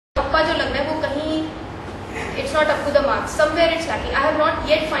थप्पा जो लग रहा है वो कहीं it's not up to the mark. Somewhere it's lacking. I have not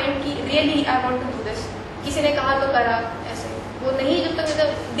yet find कि really I want to do this. किसी ने कहा तो करा ऐसे वो नहीं जब तक मतलब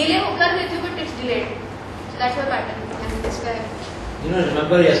डिले हो कर देती हूँ but it's delayed. So that's my pattern and this guy. You know,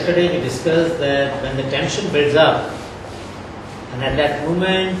 remember yesterday we discussed that when the tension builds up, and at that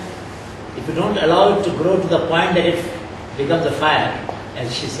moment, if you don't allow it to grow to the point that it becomes a fire,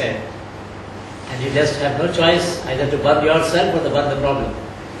 as she said, and you just have no choice either to burn yourself or to burn the problem.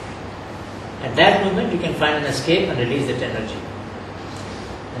 At that moment, you can find an escape and release that energy.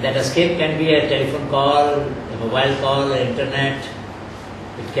 And that escape can be a telephone call, a mobile call, or internet.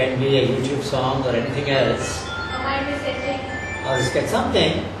 It can be a YouTube song or anything else. Or it can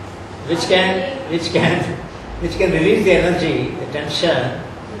something which can release the energy, the tension.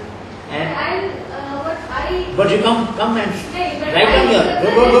 But you come and write down your.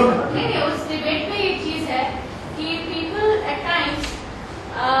 नहीं उस debate में एक चीज है कि people at times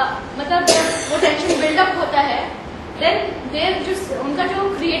मतलब वो tension buildup होता है, then देर जो उनका जो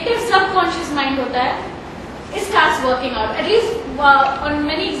क्रिएटिव सबकॉन्शियस माइंड होता है, it starts working out. At least on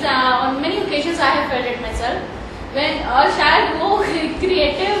many occasions I have felt it myself. When और शायद वो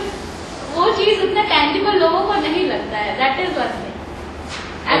क्रिएटिव वो चीज उतना टेंजिबल लोगों को नहीं लगता है. That is one thing.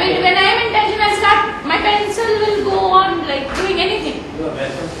 I mean, when I am in tension, I start. My pencil will go on like doing anything. You are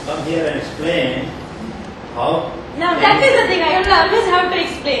welcome to come here and explain how. Now that is the thing. I will always have to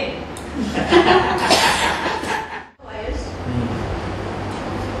explain.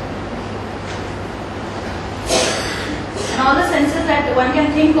 And all the senses that one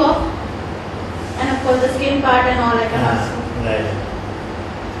can think of, and of course the skin part and all that also. Right.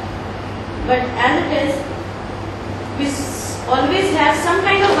 But as it is, we always have some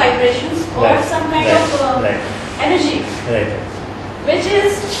kind of vibrations or Right. some kind Right. of Right. energy, Right. which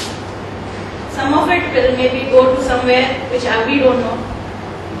is some of it will maybe go to somewhere which we don't know.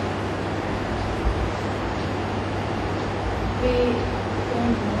 We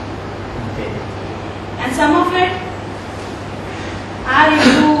don't know. Okay. And some of it are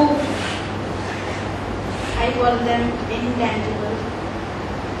into, I call them intangible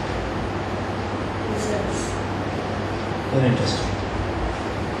results. Very interesting.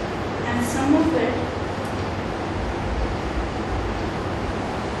 And some of it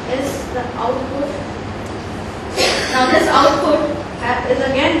is the output. Now this output is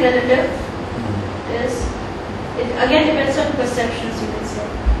again relative. It again depends on perceptions, you can say.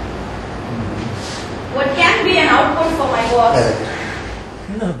 What can be an output for my boss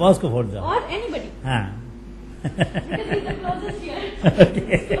No, boss को vote जाओ. or anybody? हाँ. Because he's the closest here.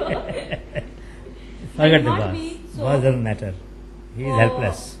 Forget the not boss. be so- Boss doesn't matter. He is Oh.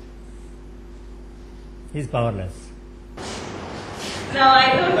 helpless. He is powerless. No, I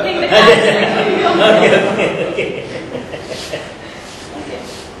don't think that. Okay.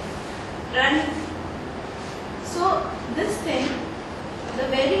 And so this thing, the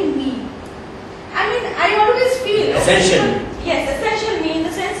very me. I mean, I always feel Essential. Yes, essential me in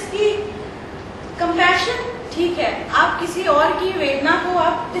the sense कि compassion ठीक है. आप किसी और की वेदना को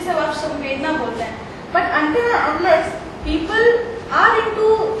आप जिसे आप संवेदना बोलते हैं. But until and unless people are into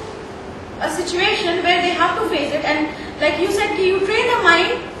a situation where they have to face it, and like you said कि you train the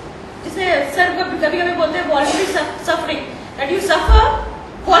mind, जिसे सर कभी-कभी बोलते हैं voluntary suffering, that you suffer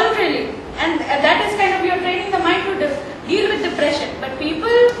voluntarily, and that is kind of you're training the mind to deal with depression. But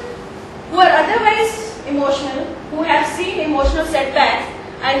people who are otherwise emotional, who have seen emotional setbacks,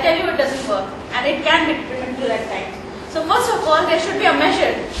 I'll tell you it doesn't work, and it can be detrimental at times. So first of all, there should be a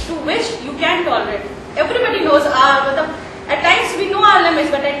measure to which you can tolerate. Everybody knows at times we know our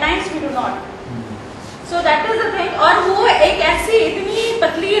limits, but at times we do not. So that is the thing. और वो एक ऐसी इतनी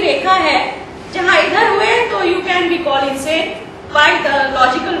पतली रेखा है जहाँ इधर हुए तो you can be called insane by the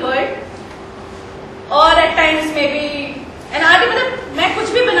logical world, or at times maybe and आगे मतलब मैं कुछ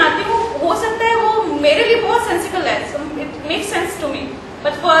भी बनाती हूँ, हो सकता है वो मेरे लिए बहुत sensible है, so it makes sense to me,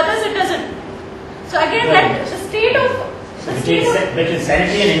 but for others it doesn't. So again, that the state of Between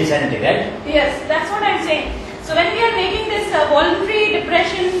sanity and insanity, right? yes, that's what I'm saying. So when we are making this voluntary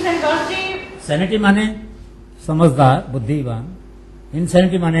depressions and voluntary Sanity माने समझदार, बुद्धिवान.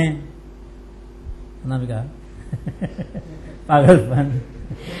 Insanity माने अनामिका. पागलपन.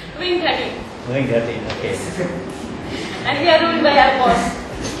 wing cutting, Going dirty. Okay. and we are ruled by our boss.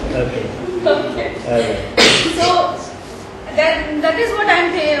 Okay. Okay. Okay. So that is what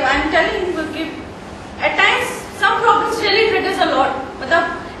I'm telling you. At times some problems really triggers a lot.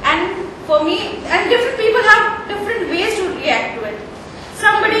 And for me, and different people have different ways to react to it.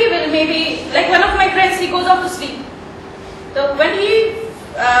 Somebody will maybe, like one of my friends, he goes off to sleep. So when he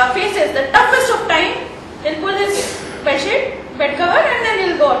faces the toughest of time, he'll pull his bed cover and then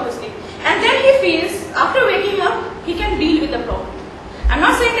he'll go off to sleep.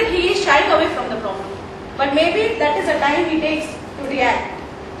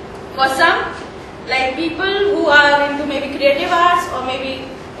 or maybe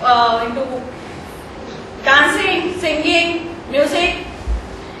into dancing, singing, music.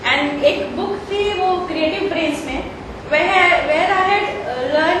 And एक book थी वो Creative Brains में, where I had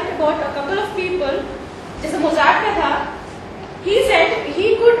learned about a couple of people. जैसे Mozart का था, he said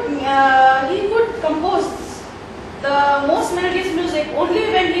he could compose the most melodious music only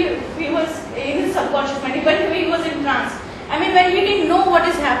when he was in his subconscious mind, when he was in trance. I mean when he didn't know what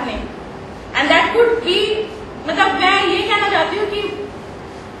is happening, and that could be. मतलब मैं ये कहना चाहती हूँ कि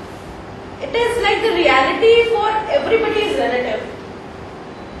it is like the reality for everybody is relative.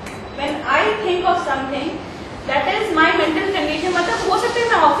 When I think of something, that is my mental condition. मतलब हो सकता है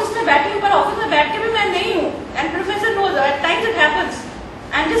मैं ऑफिस में बैठी हूँ पर ऑफिस में बैठ के भी मैं नहीं हूँ. And professor knows at times it happens.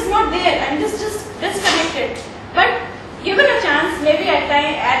 I'm just not there. I'm just disconnected. But given a chance, maybe at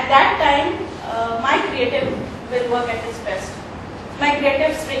that time, my creative will work at its best. My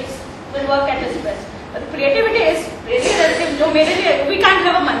creative streaks will work at its best. But creativity is really relative. जो मेरे लिए we can't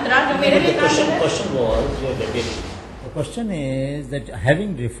have a mantra. जो मेरे लिए The question was, you're repeating. The question is that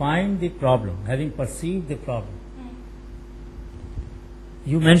having defined the problem, having perceived the problem,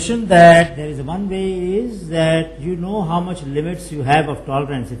 you mentioned that there is one way is that you know how much limits you have of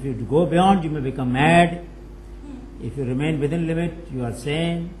tolerance. If you go beyond, you may become mad. If you remain within limit, you are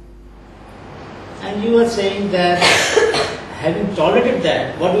sane. And you are saying that having tolerated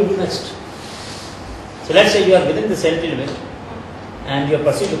that, what do you do next? So let's say you are within the safety limit and you have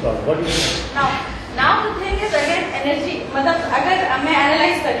perceived the problem. What do you do next? Now the thing is again energy. मतलब अगर मैं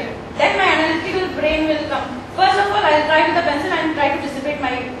analyze कर रही हूँ, then my analytical brain will come. First of all, I'll try with the pencil and try to dissipate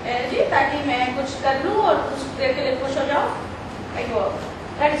my energy ताकि मैं कुछ कर लूँ और कुछ देर के लिए खुश हो जाऊँ. I go out.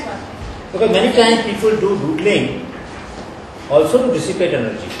 That is one thing. Because many times people do doodling also to dissipate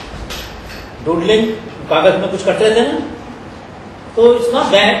energy. Doodling, कागज में कुछ करते रहते हैं ना, तो it's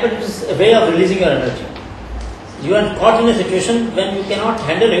not bad, but it's a way of releasing your energy. You are caught in a situation when you cannot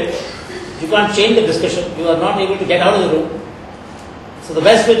handle it. You can't change the discussion. You are not able to get out of the room. So the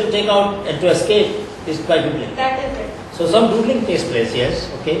best way to take out and to escape is by doodling. That is it. So some doodling takes place. Yes.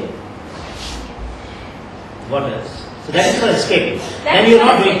 Okay. What else? So that is for escaping. Then you are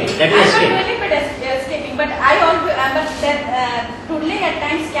not doing it. That is escaping. I'm not doing it for escaping, but doodling at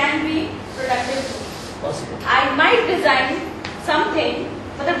times can be productive. Possible. I might design something.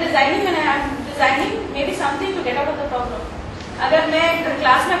 मतलब designing maybe something to get out of the problem. अगर मैं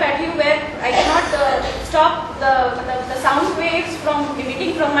class में बैठी हूँ where I cannot stop the sound waves from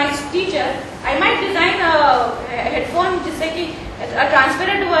emitting from my teacher, I might design a headphone जिससे कि a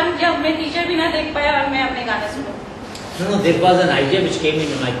transparent one जब मैं teacher भी ना देख पाया और मैं अपने गाने सुनूँ. No, there was an idea which came in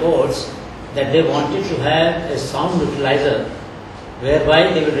my course that they wanted to have a sound utilizer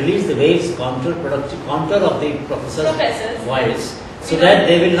whereby they will release the waves contour of the professor's voice so that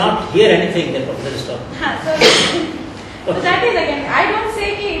they will not hear anything the professor is talking. So that is again, I don't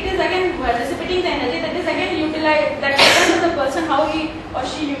say कि it is again dissipating the energy. That is again that depends on the person how he or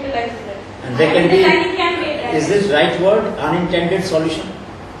she utilizes it. And there can be. Can be is this right word? Unintended solution.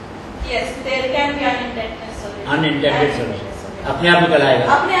 Yes, there can be unintended solution. Unintended solution. अपने आप निकल आएगा.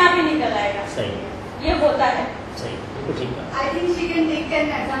 अपने आप ही निकल आएगा. सही. ये होता है. सही. बिल्कुल ठीक है. I think she can take an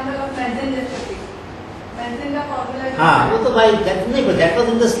example of Benson recipe. Benson का formula. हाँ, वो तो भाई that was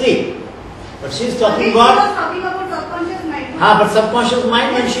in the sleep. But she is talking about. She was talking about subconscious mind. हाँ, but subconscious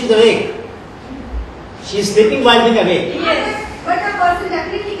mind when she is awake. She is sleeping while being awake. Yes. But a person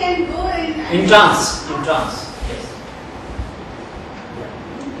definitely can go in trance. In trance. Yes.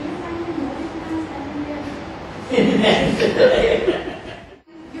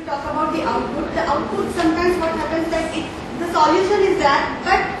 You talk about the output. The output sometimes what happens that the solution is there,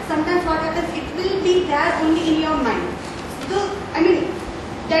 but sometimes what happens it will be there only in your mind. So I mean.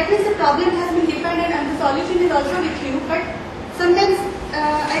 That means the problem has been defined and the solution is also with you. But sometimes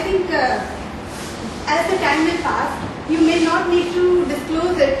I think as the time will pass, you may not need to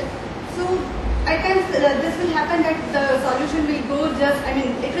disclose it. So at times this will happen that the solution will go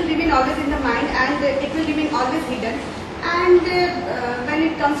it will remain always in the mind and it will remain always hidden. And when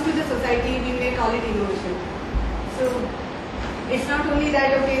it comes to the society, we may call it emotion. So it's not only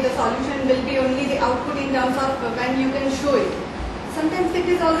that okay, the solution will be only the output in terms of when you can show it. Sometimes it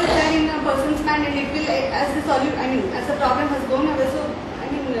is always there in a person's mind and it will, as the problem has gone away, so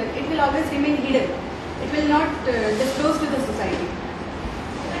it will always remain hidden. It will not disclose to the society.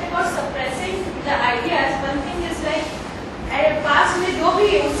 For suppressing the ideas, one thing is like, past में जो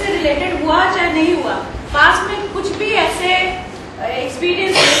भी उससे related हुआ चाहे नहीं हुआ, past में कुछ भी ऐसे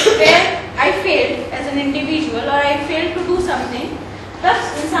experience where I failed as an individual or I failed to do something, तब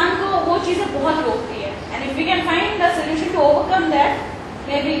इंसान को वो चीजें बहुत रोकती है. And if we can find the solution to overcome that,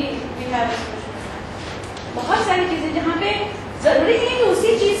 maybe we have a solution. बहुत सारी चीजें जहाँ पे जरूरी नहीं कि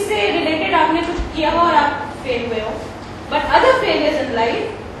उसी चीज से रिलेटेड आपने कुछ किया हो और आप फेल हुए हो, but other failures in life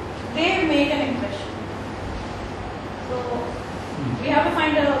they make an impression. So we have to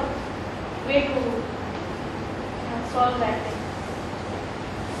find a way to solve that thing.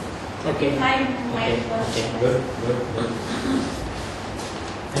 Okay. My Okay. first. Okay. Good.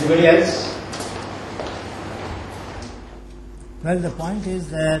 Anybody else? Well, the point is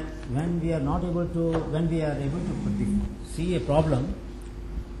that when we are able to see a problem,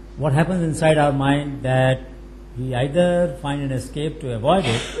 what happens inside our mind that we either find an escape to avoid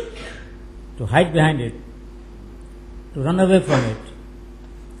it, to hide behind it, to run away from it,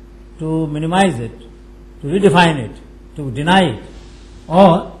 to minimize it, to redefine it, to deny it,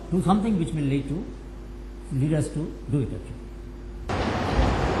 or do something which will lead us to do it actually.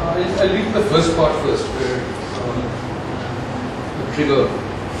 I'll leave the first part first, where the trigger.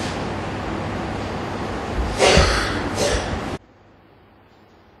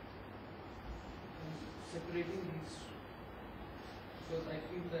 Separating these, because I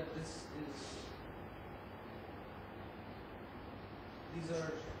feel that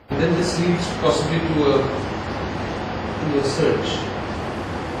then this leads possibly to a search,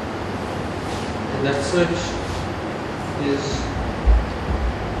 and that search is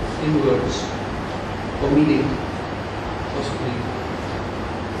inwards for meaning, possibly,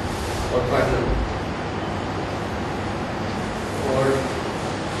 or pattern, or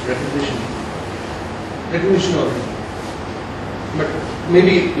recognition of it. But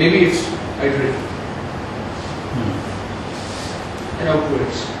maybe it's iterative and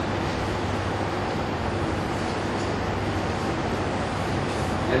outwards.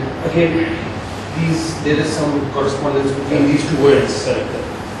 And again, there is some correspondence between these two words.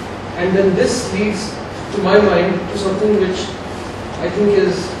 And then this leads, to my mind, to something which I think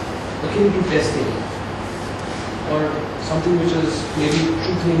is akin to testing, or something which is maybe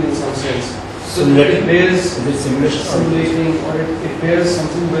truthing in some sense. So it bears simulating, or it bears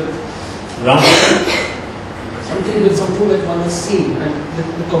something with something that one has seen, and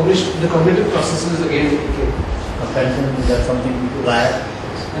the cognitive processes again begin. Comparison, is that something people like?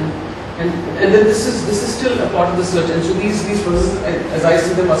 And then this is still a part of the search, and so these processes, as I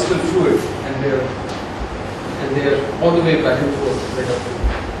see them, are still fluid, and they're all the way back and forth, right up to.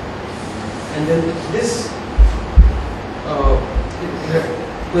 And then this,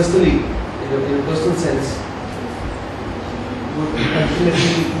 personally, in a personal sense, would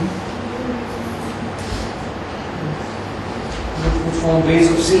ultimately would form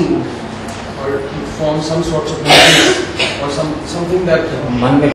ways of seeing, or would form some sorts of movements, or something that